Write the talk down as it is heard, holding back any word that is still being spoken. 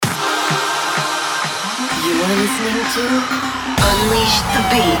listening to Unleash the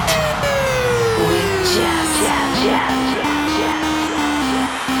Beat with Jazz.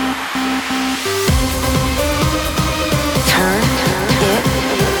 Turn it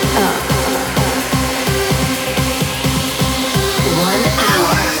up. 1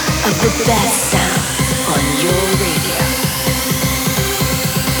 hour of the best sounds on your radio.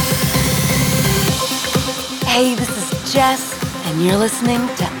 Hey, this is Jess, and you're listening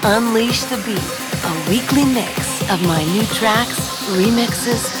to Unleash the Beat, a weekly mix of my new tracks,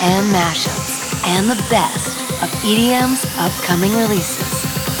 remixes, and mashups, and the best of EDM's upcoming releases.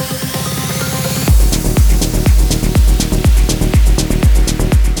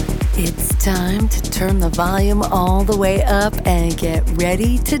 It's time to turn the volume all the way up and get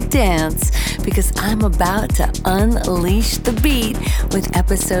ready to dance, because I'm about to unleash the beat with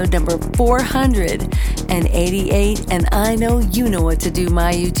episode number 488, and I know you know what to do,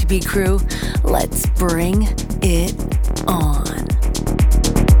 my UTB crew. Let's bring it on.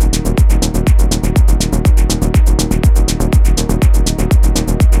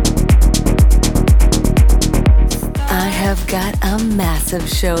 I've got a massive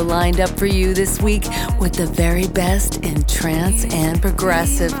show lined up for you this week with the very best in trance and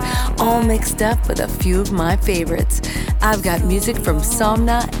progressive, all mixed up with a few of my favorites. I've got music from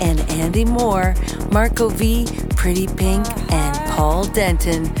Somna and Andy Moore, Marco V, Pretty Pink, and Paul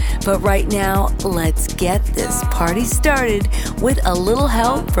Denton. But right now, let's get this party started with a little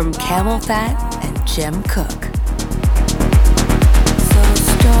help from Camel Fat and Jem Cook.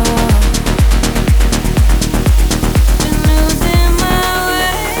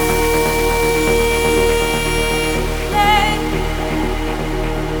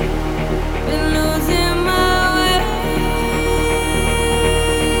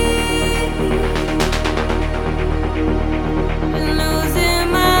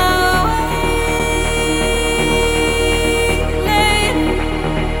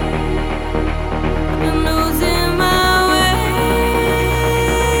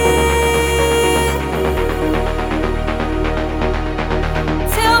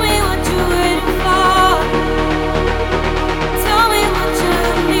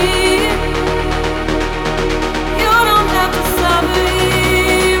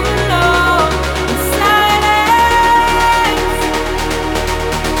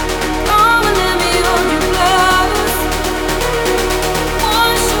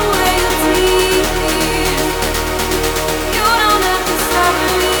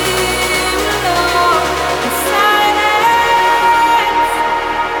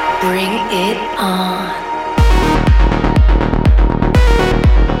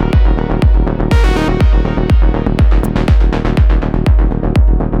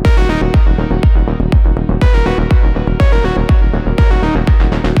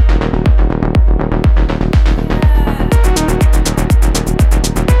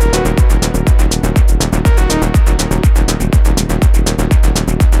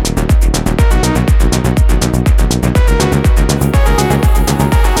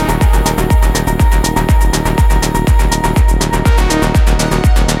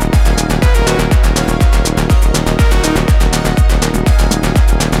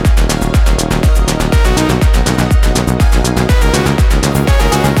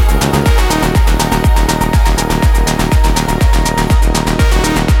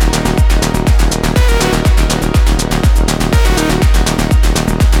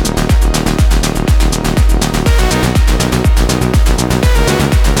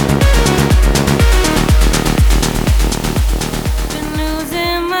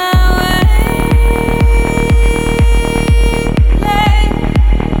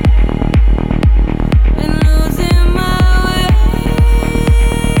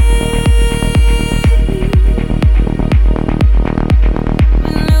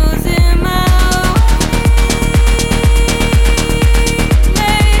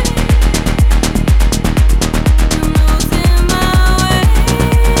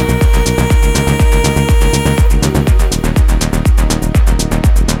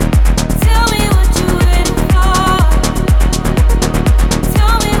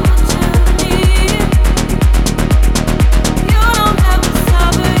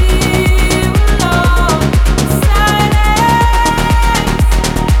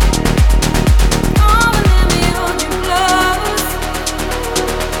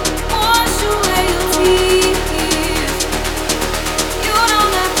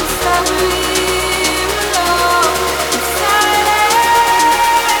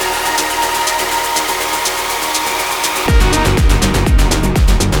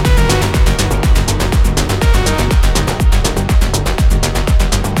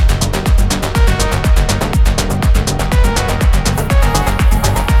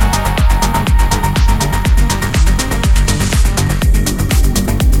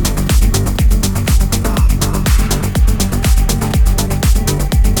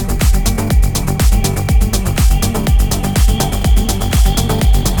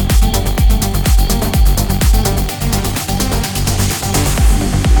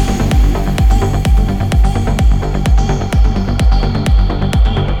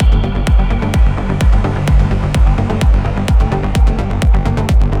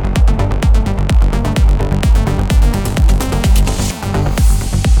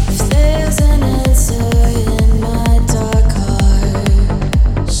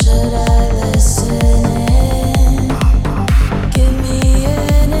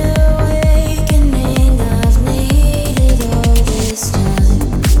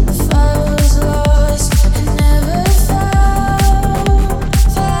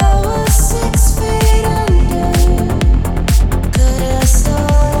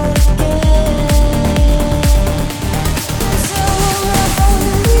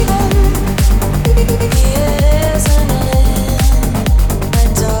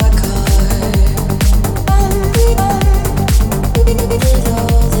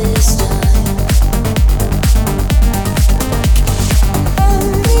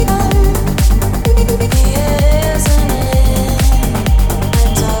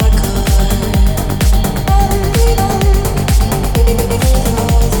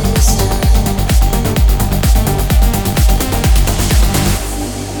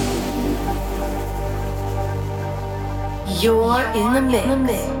 in the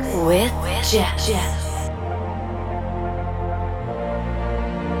mix with Jess.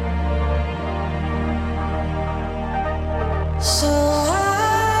 So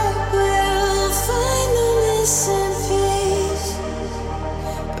I will find the missing piece,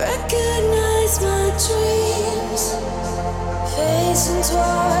 recognize my dreams, facing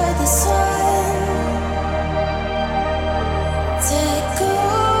toward the sun, take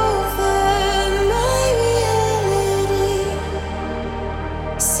over my reality,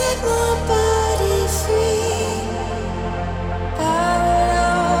 set my body free. I will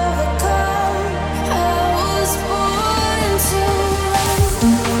overcome. I was born to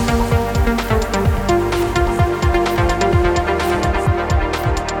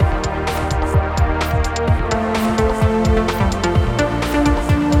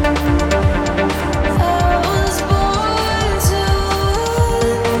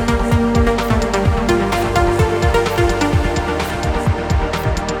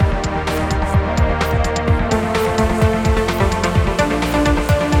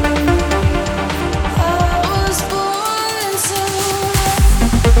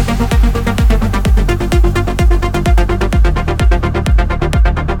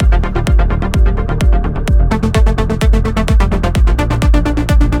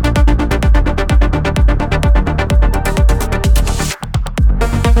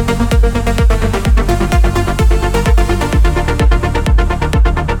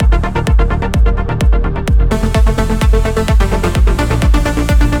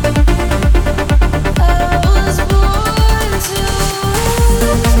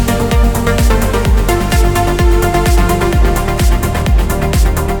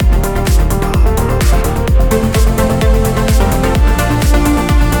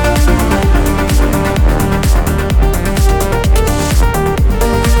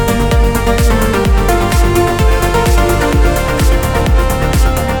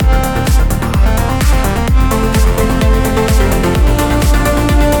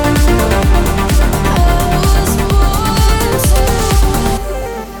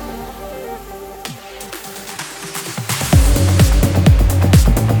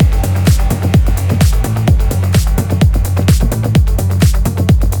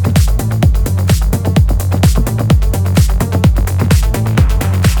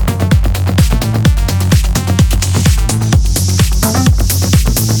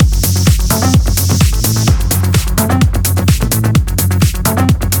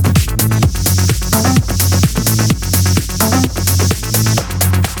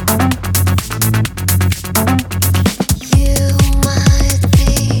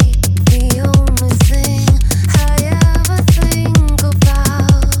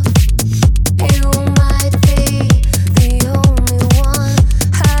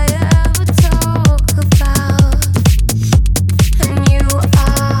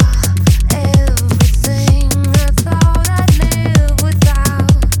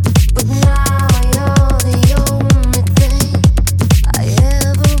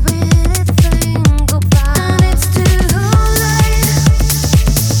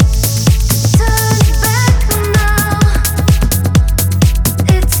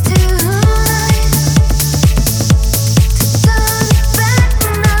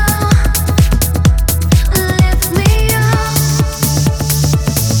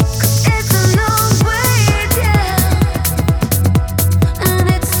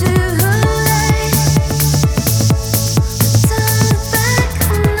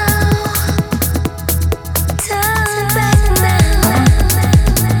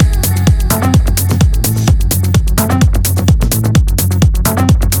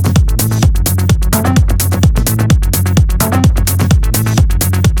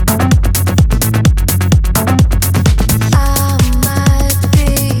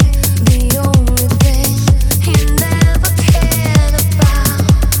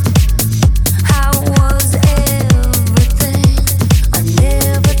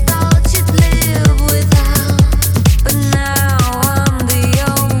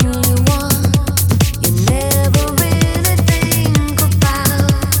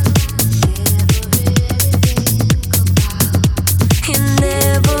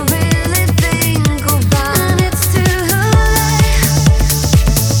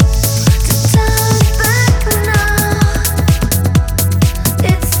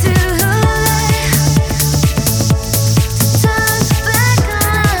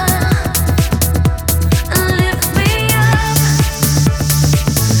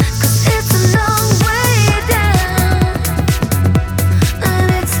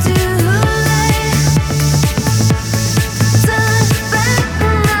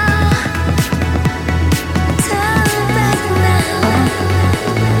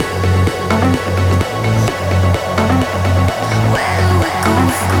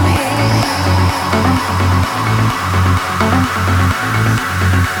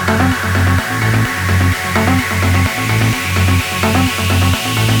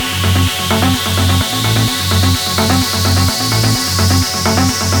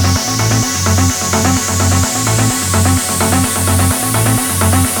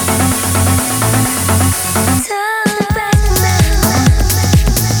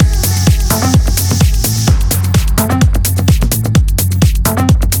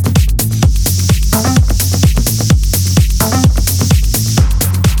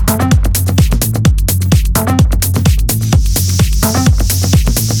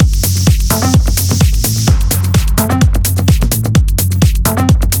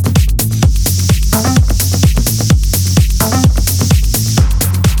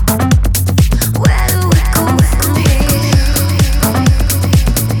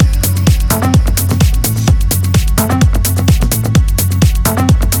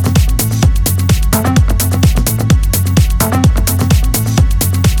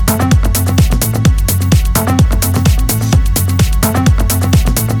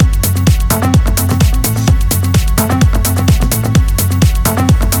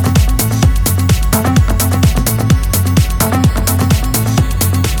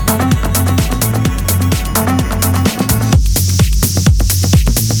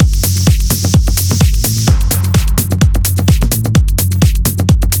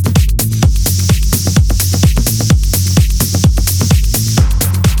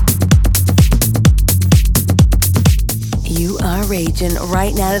Imagine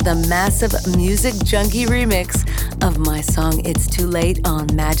right now to the massive Music Junkie remix of my song It's Too Late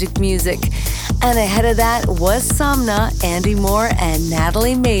on Magic Music. And ahead of that was Somna, Andy Moore, and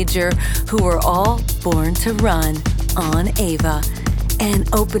Natalie Major, who were all Born to Run on Ava. And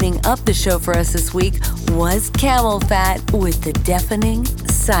opening up the show for us this week was Camel Fat with The Deafening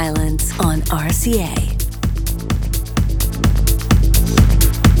Silence on RCA.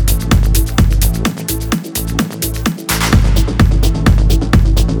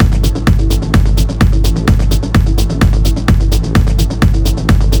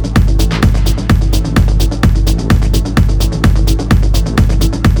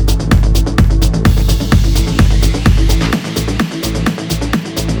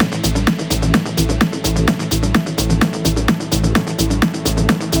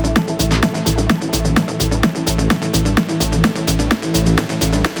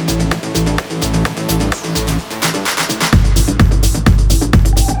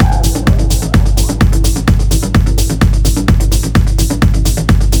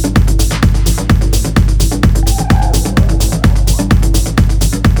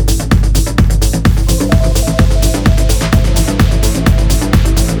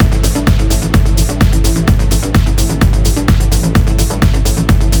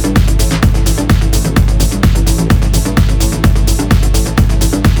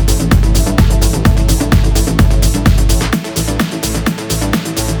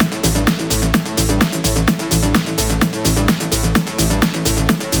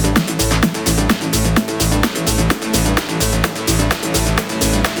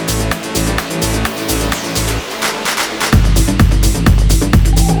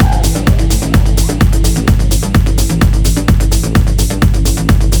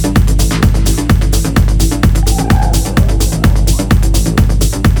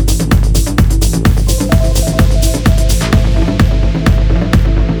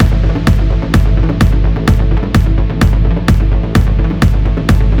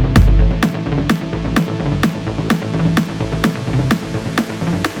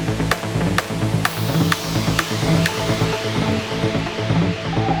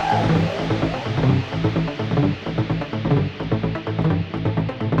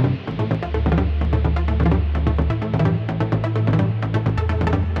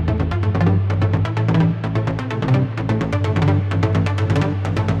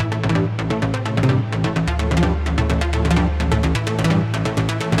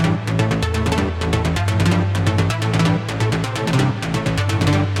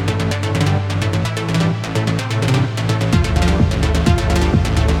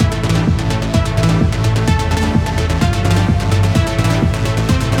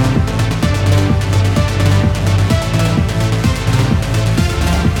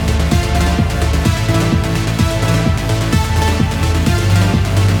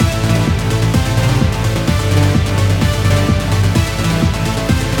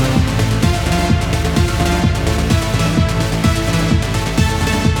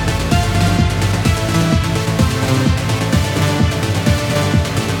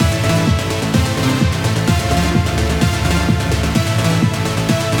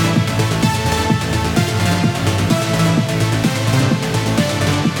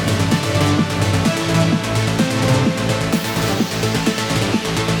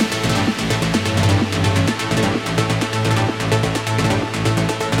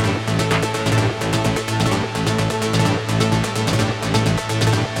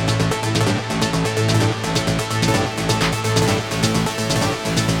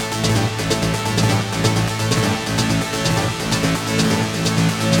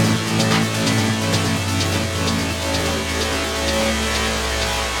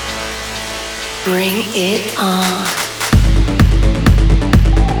 Bring it on.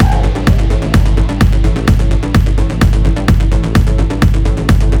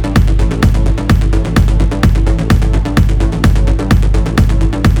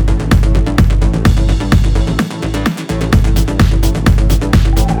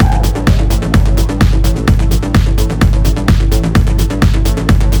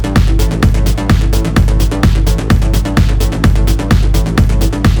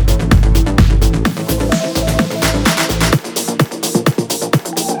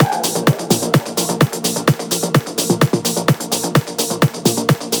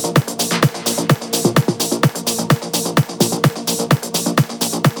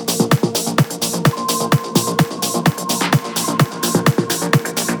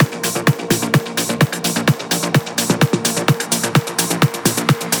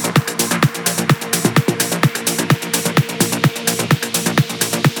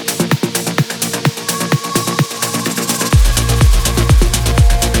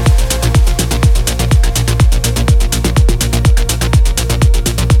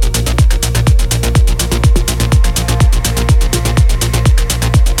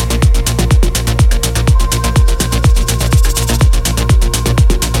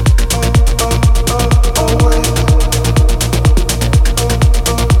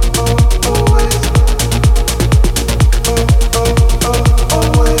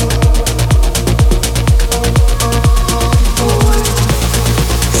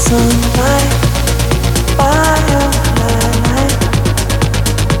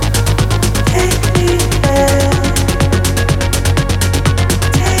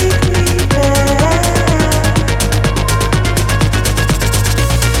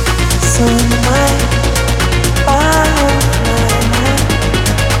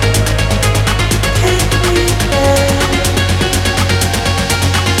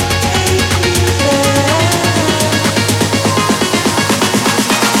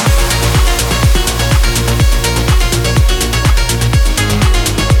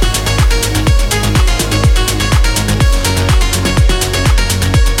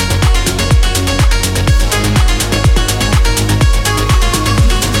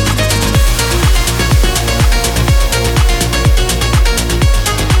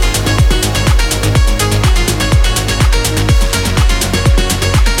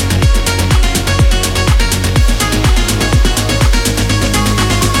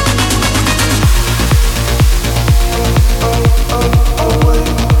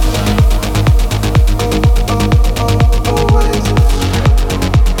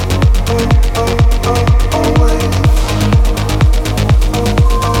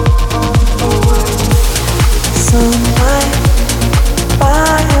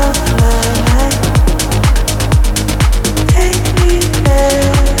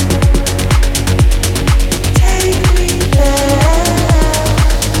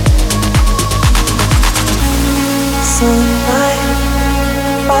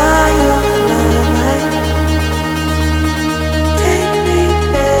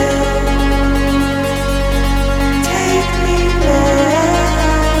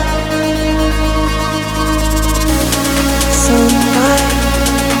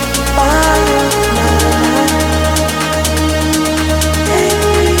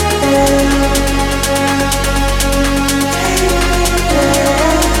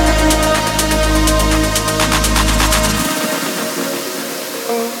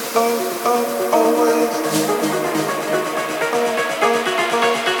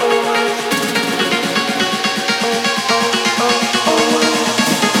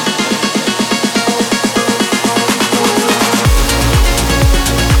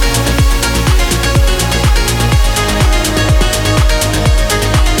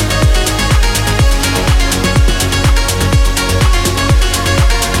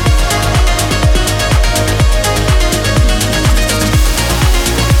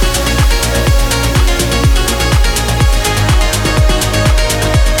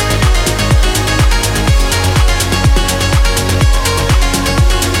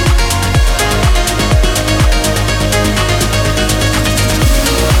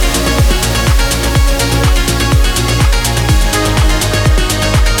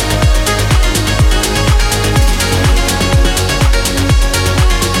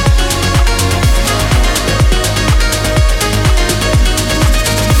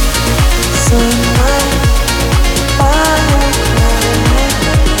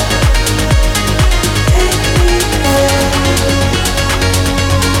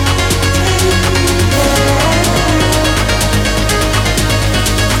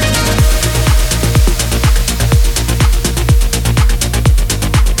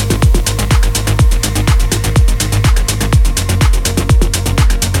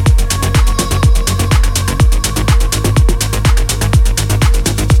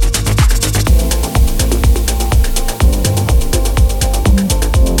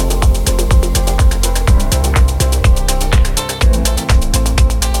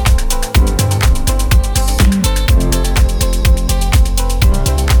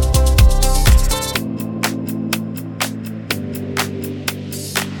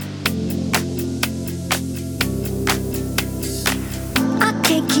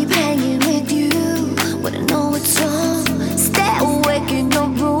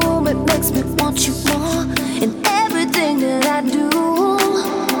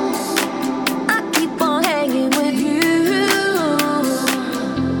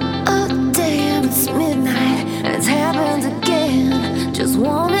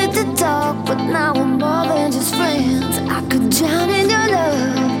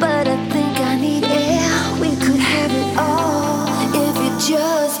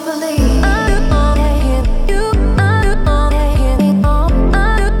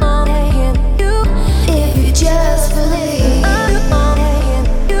 If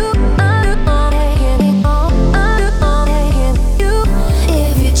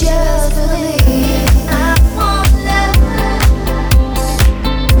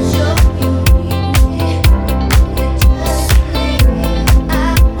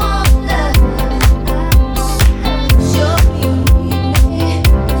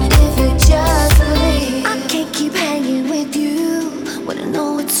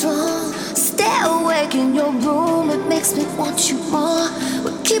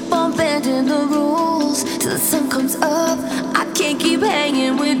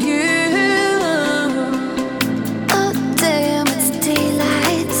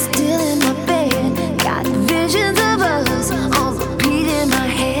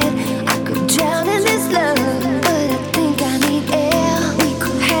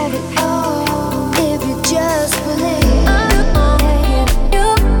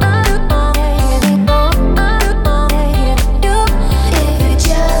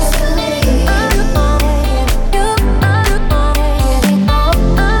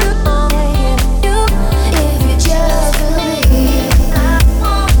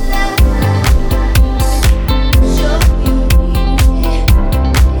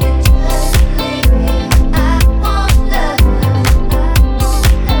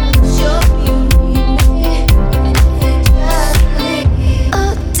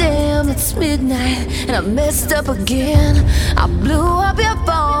and I messed up again. I blew up your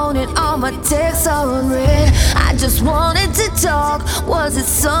phone and all my texts are unread. I just wanted to talk. Was it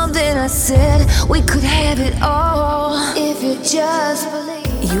something I said? We could have it all if you just believe.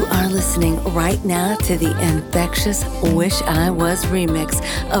 You are listening right now to the infectious Wish I Was remix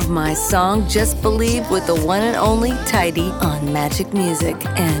of my song Just Believe with the one and only Tidy on Magic Music.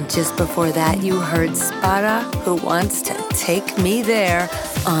 And just before that, you heard Spada, Who Wants to Take Me There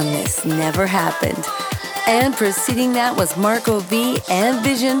on This Never Happened. And preceding that was Marco V and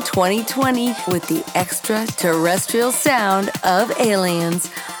Vision 2020 with the extraterrestrial sound of Aliens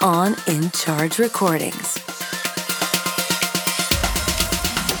on In Charge Recordings.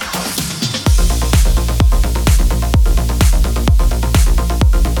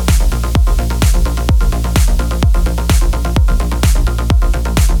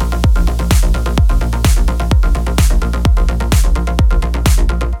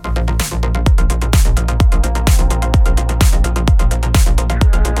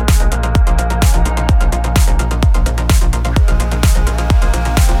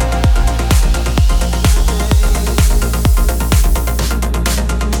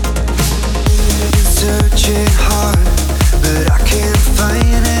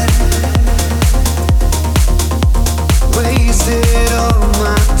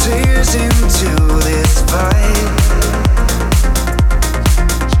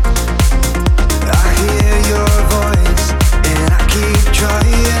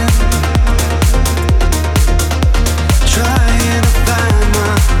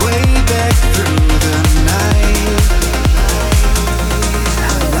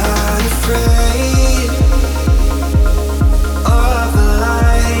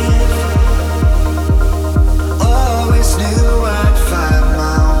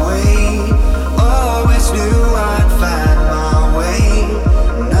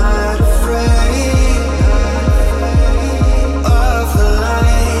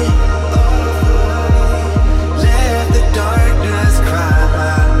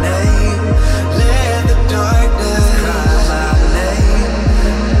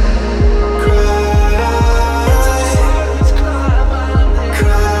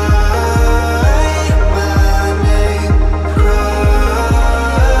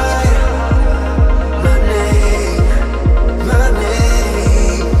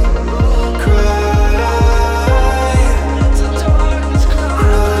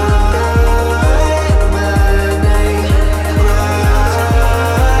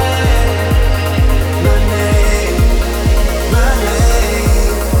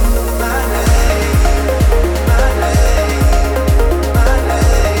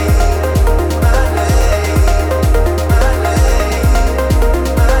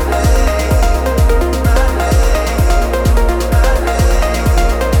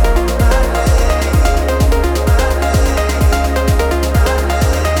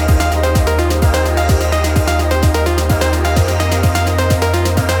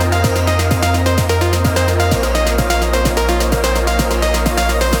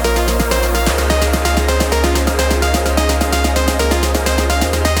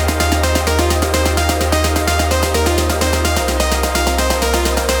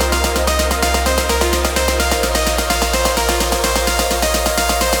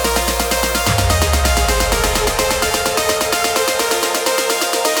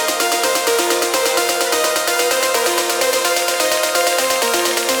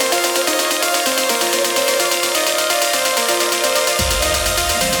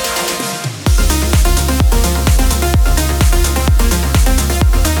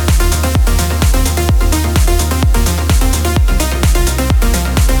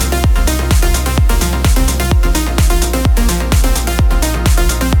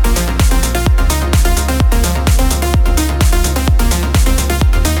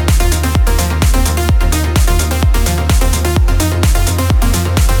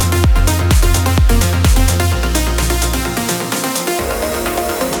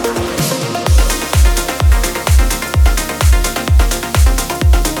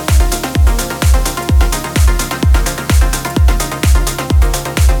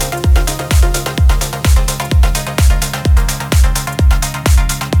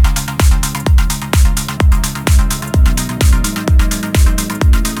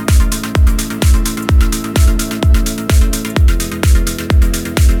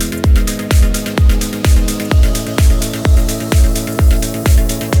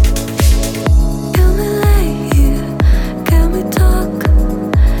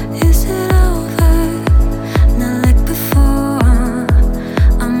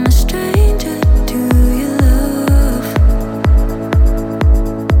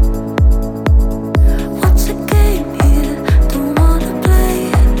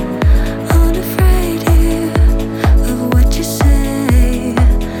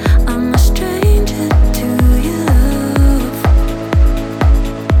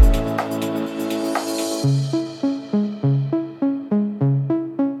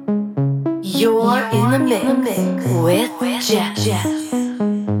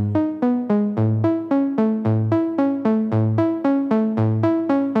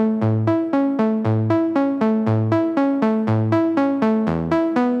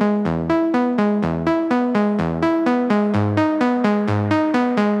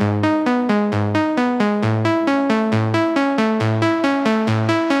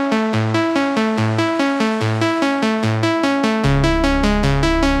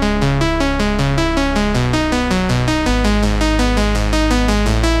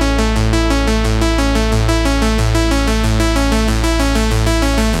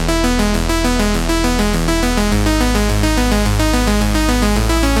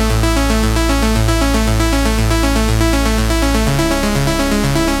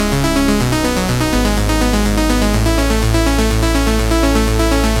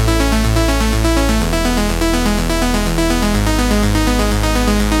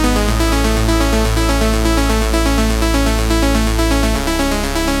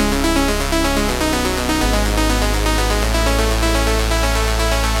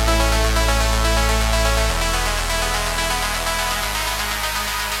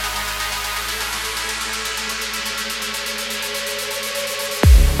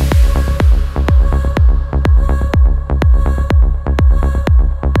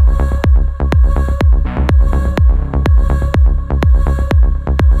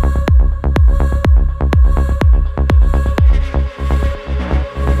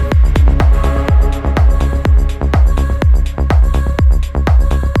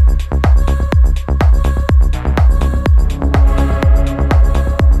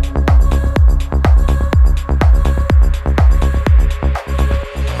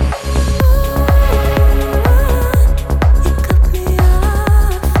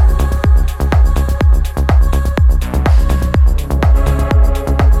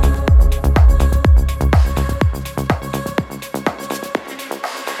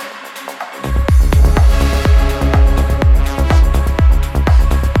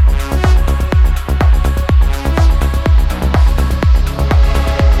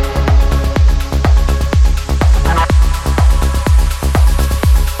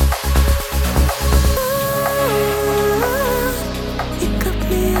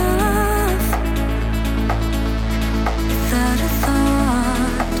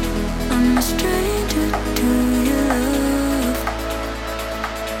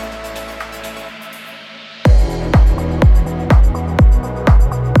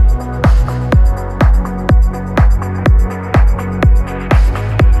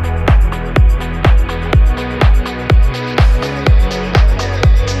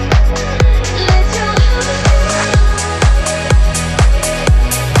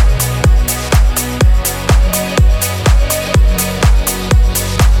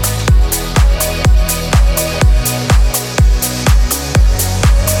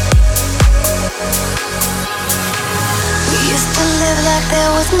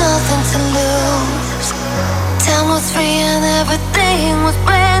 was nothing to lose. Time was free and everything was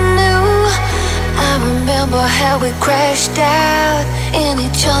brand new. I remember how we crashed out in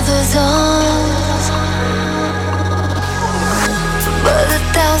each other's arms. But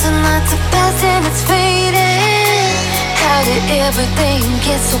 1,000 nights have passed and it's fading. How did everything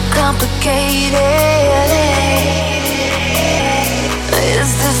get so complicated? Is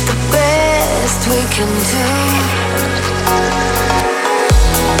this the best we can do?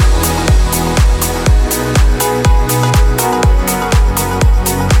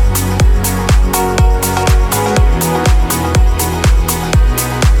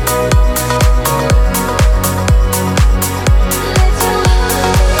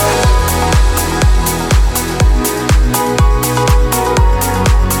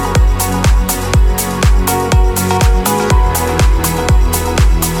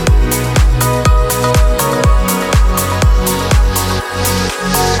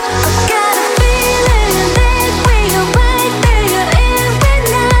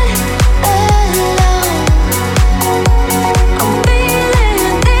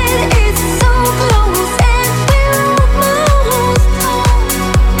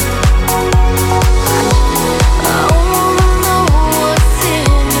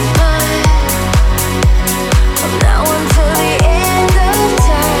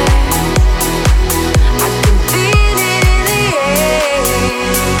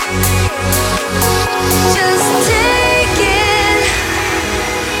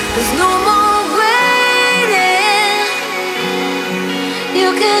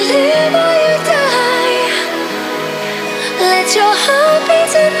 Let your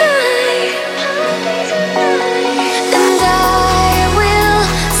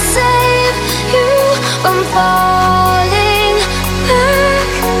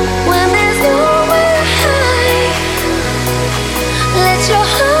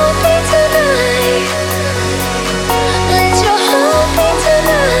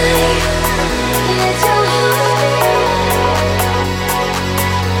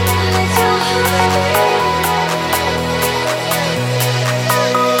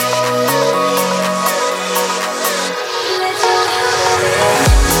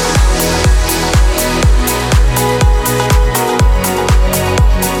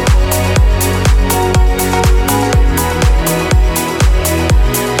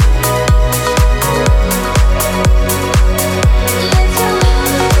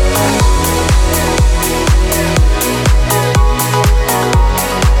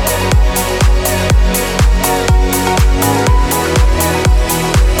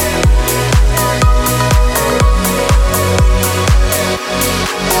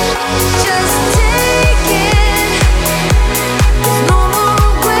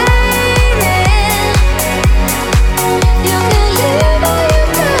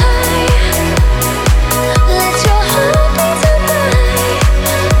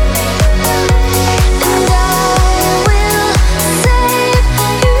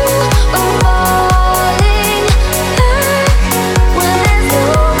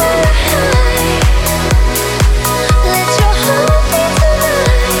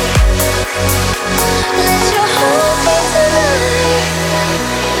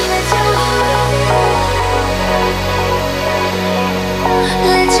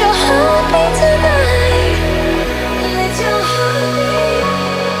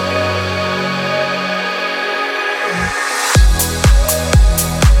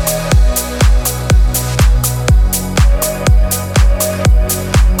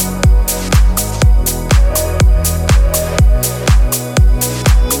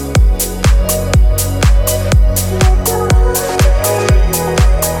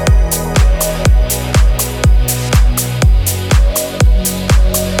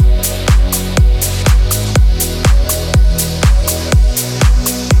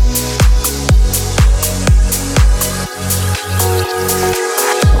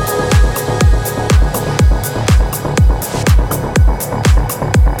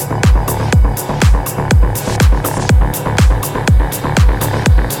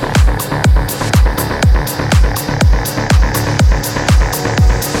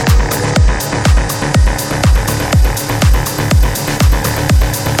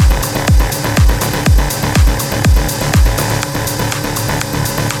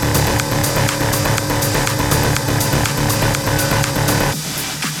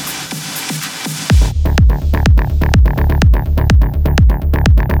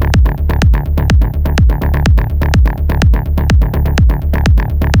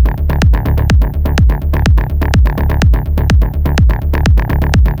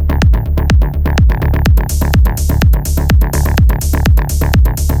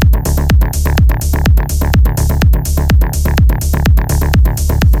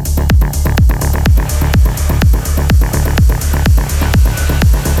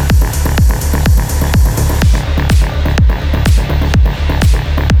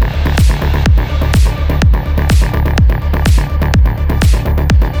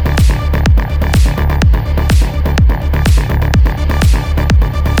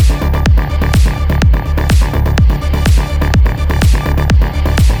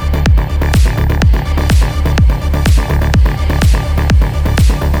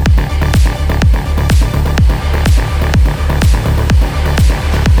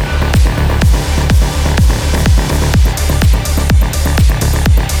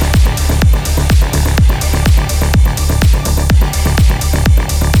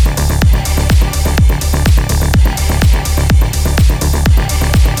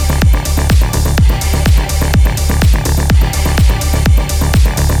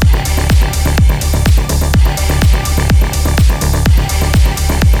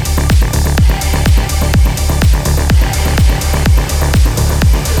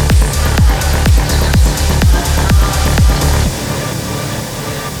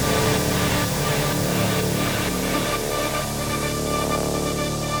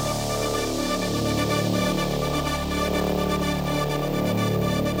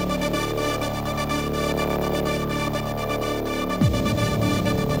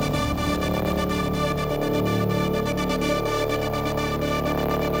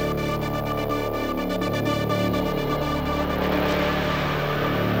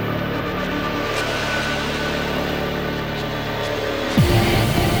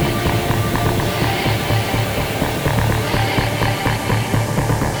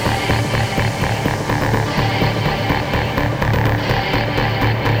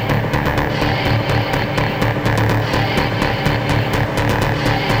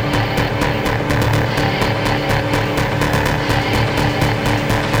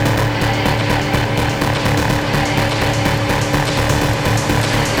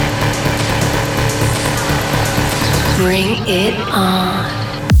Bring it on.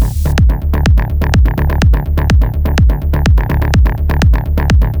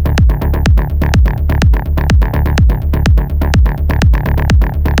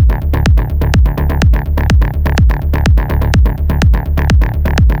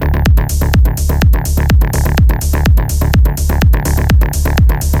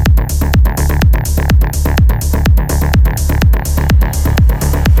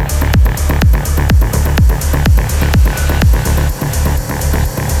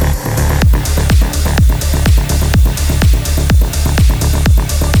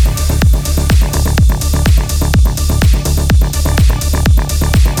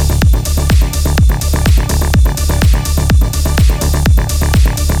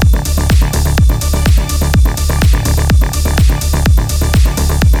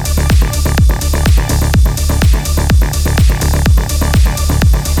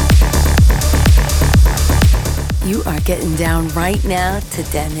 Getting down right now to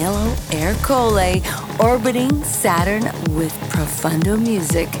Danilo Ercole, orbiting Saturn with Profundo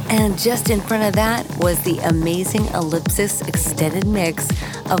Music. And just in front of that was the amazing Ellipsis extended mix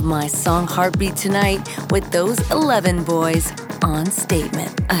of my song Heartbeat Tonight with those 11 boys on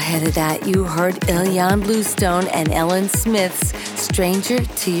Statement. Ahead of that, you heard Ilyan Bluestone and Ellen Smith's Stranger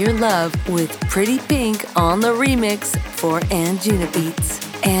to Your Love with Pretty Pink on the remix for Anjuna Beats.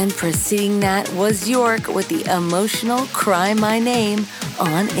 And preceding that was York with the emotional Cry My Name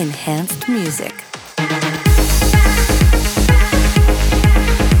on Enhanced Music.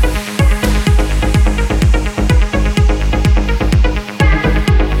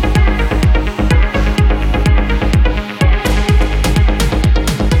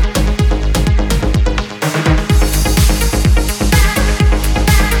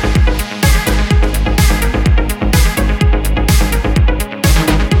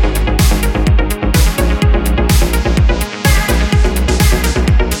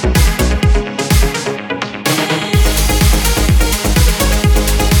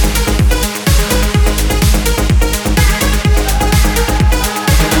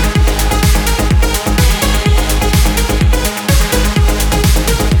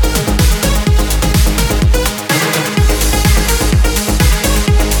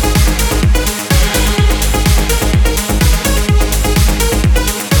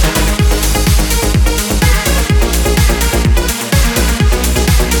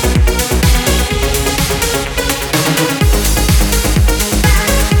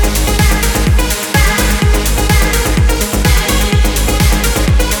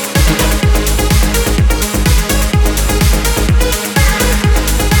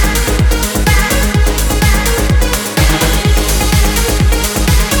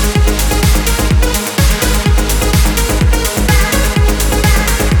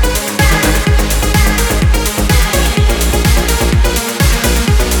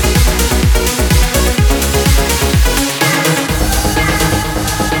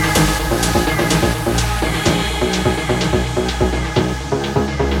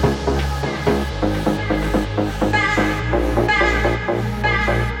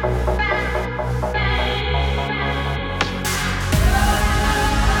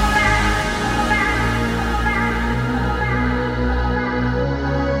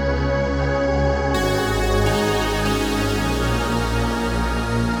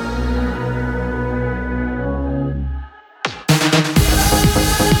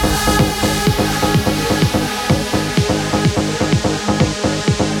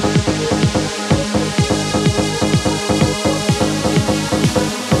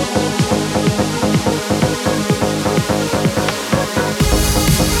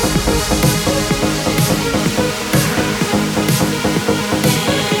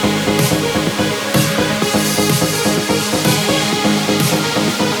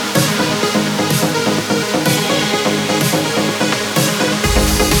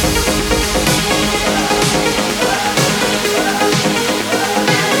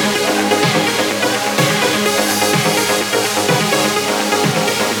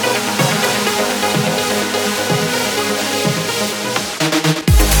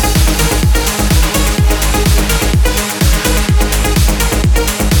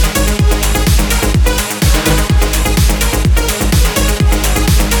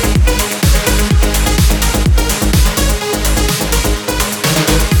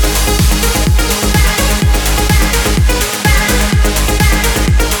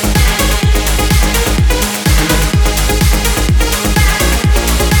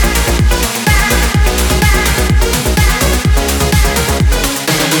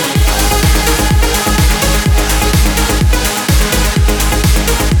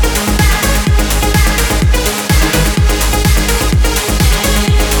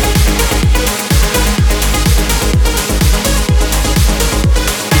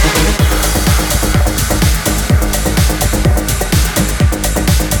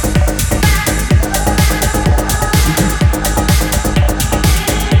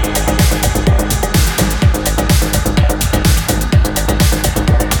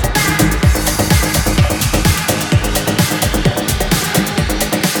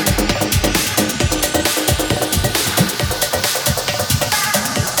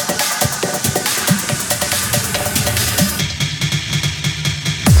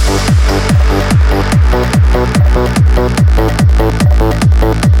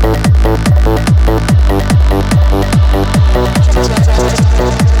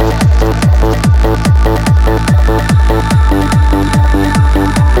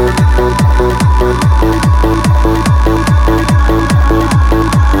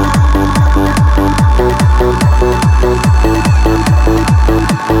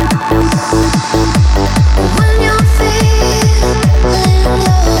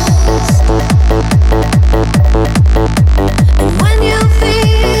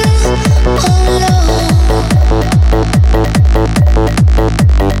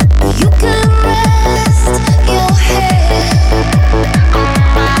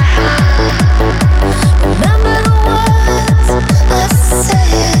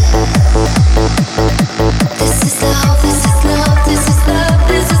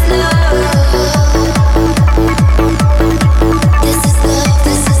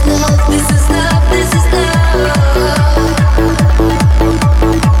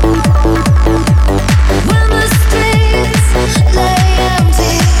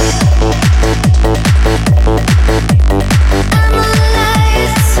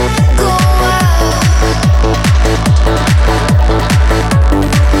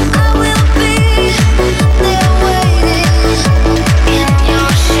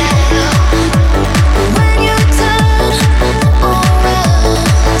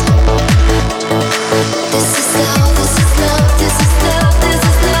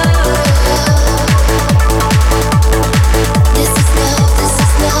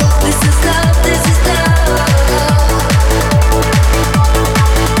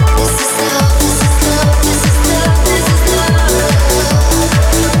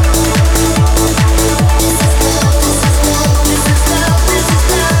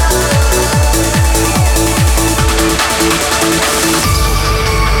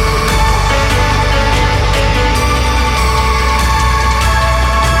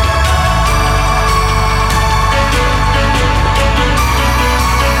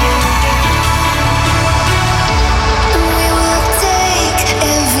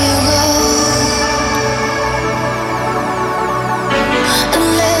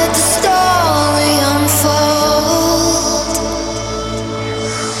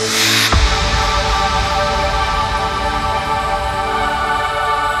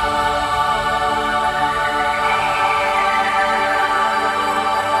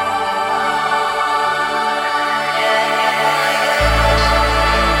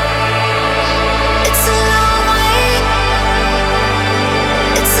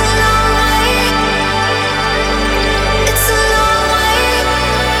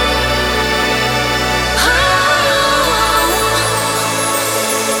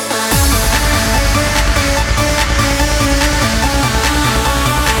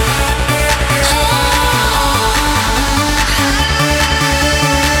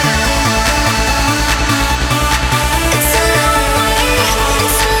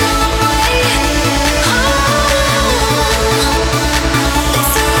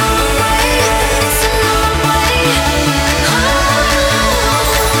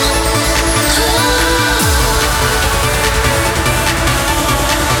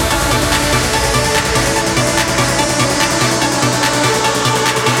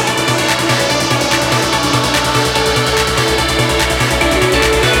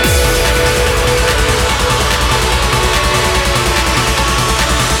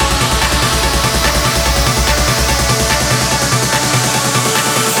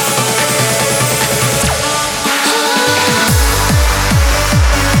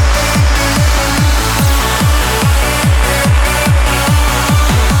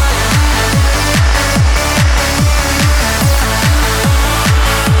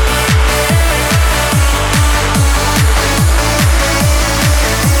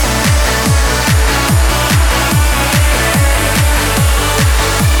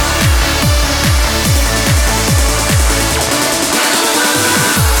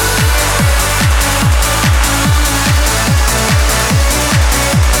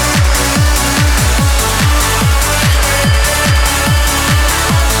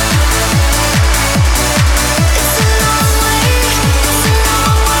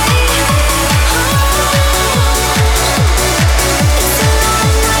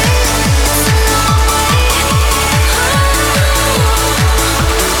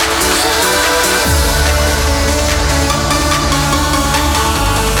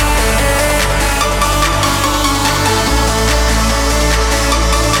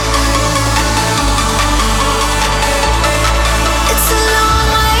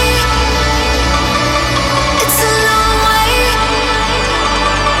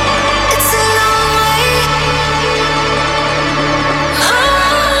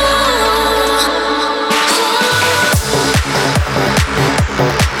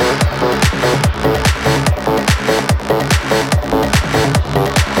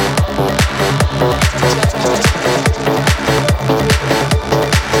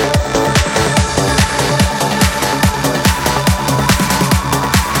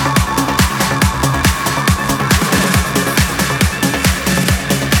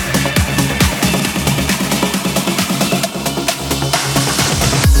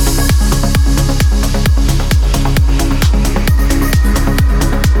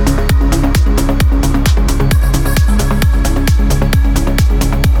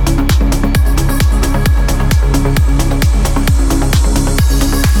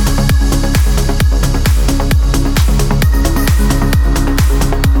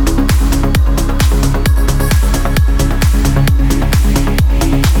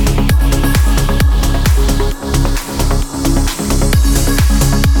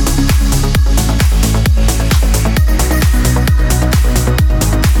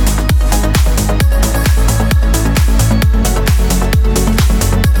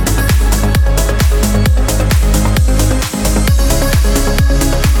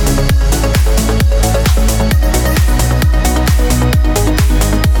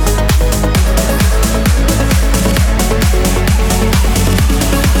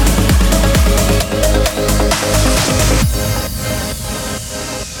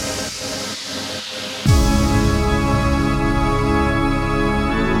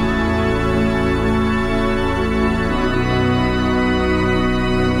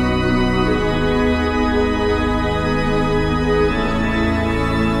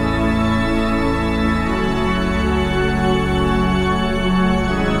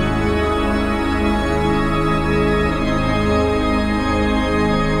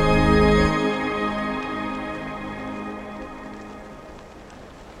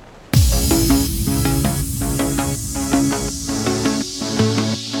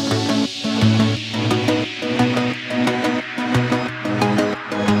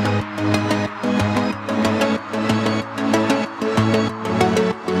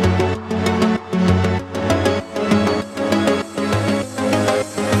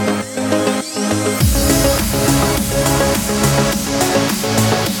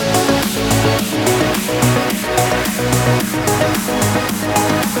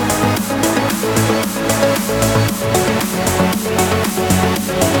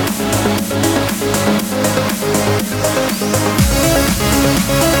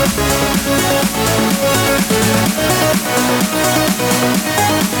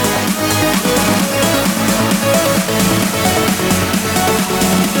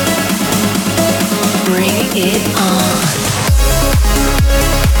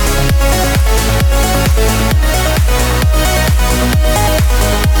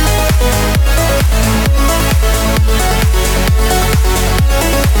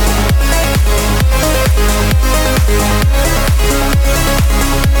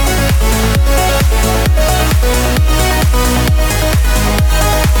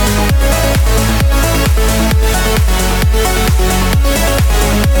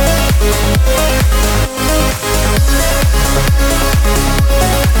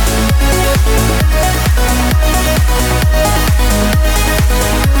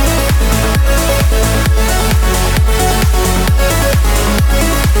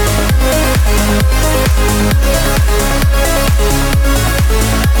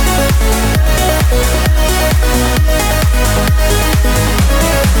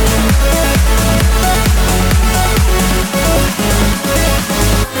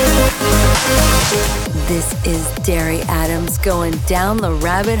 is Derry Adams going down the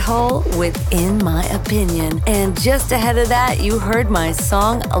rabbit hole with In My Opinion. And just ahead of that, you heard my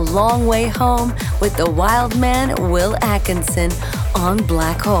song A Long Way Home with the wild man Will Atkinson on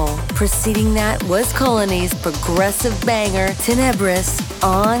Black Hole. Preceding that was Colony's progressive banger Tenebris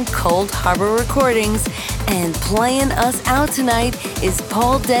on Cold Harbor Recordings. And playing us out tonight is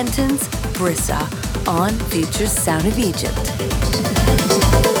Paul Denton's Brissa on Future Sound of Egypt.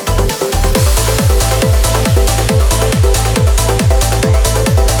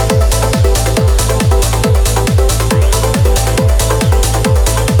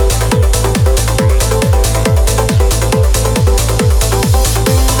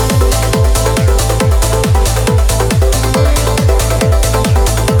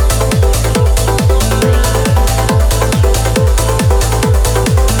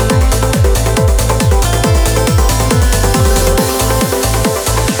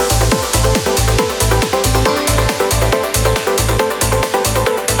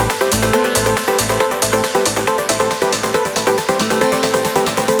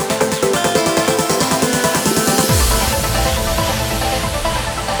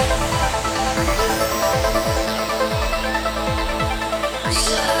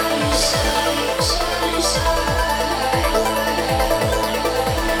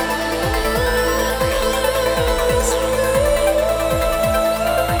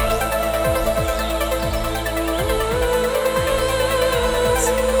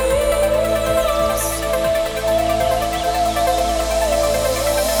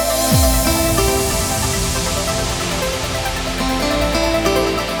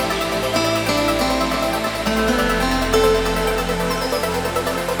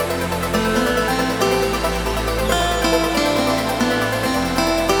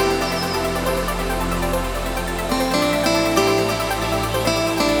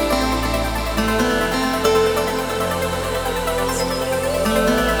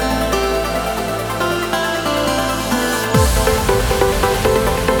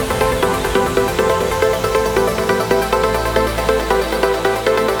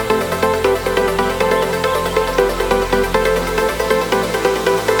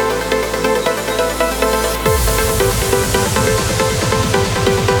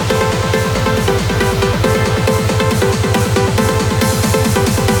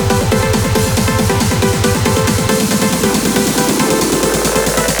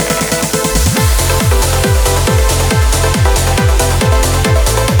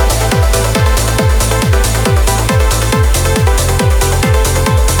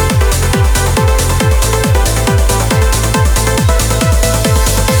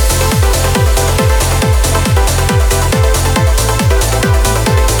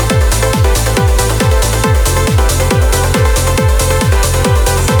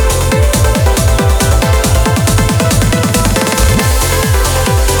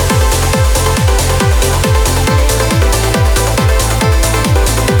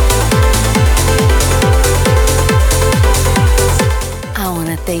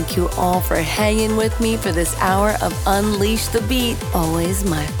 Thank you all for hanging with me for this hour of Unleash the Beat. Always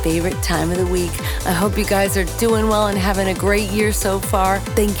my favorite time of the week. I hope you guys are doing well and having a great year so far.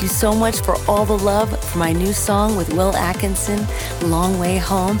 Thank you so much for all the love for my new song with Will Atkinson, Long Way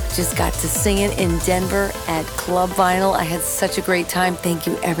Home. Just got to sing it in Denver at Club Vinyl. I had such a great time. Thank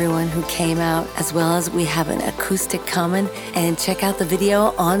you everyone who came out, as well as we have an acoustic coming. And check out the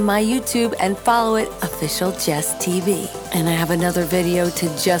video on my YouTube and follow it, Official Jess TV. And I have another video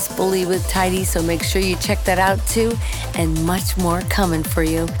to Just Bully with Tidy, so make sure you check that out too, and much more coming for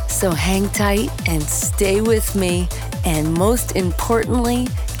you. So hang tight and stay with me, and most importantly,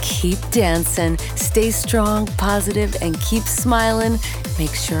 keep dancing, stay strong, positive, and keep smiling.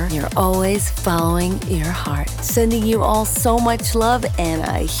 Make sure you're always following your heart. Sending you all so much love and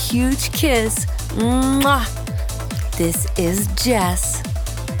a huge kiss. Mwah! This is Jess,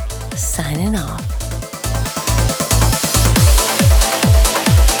 signing off.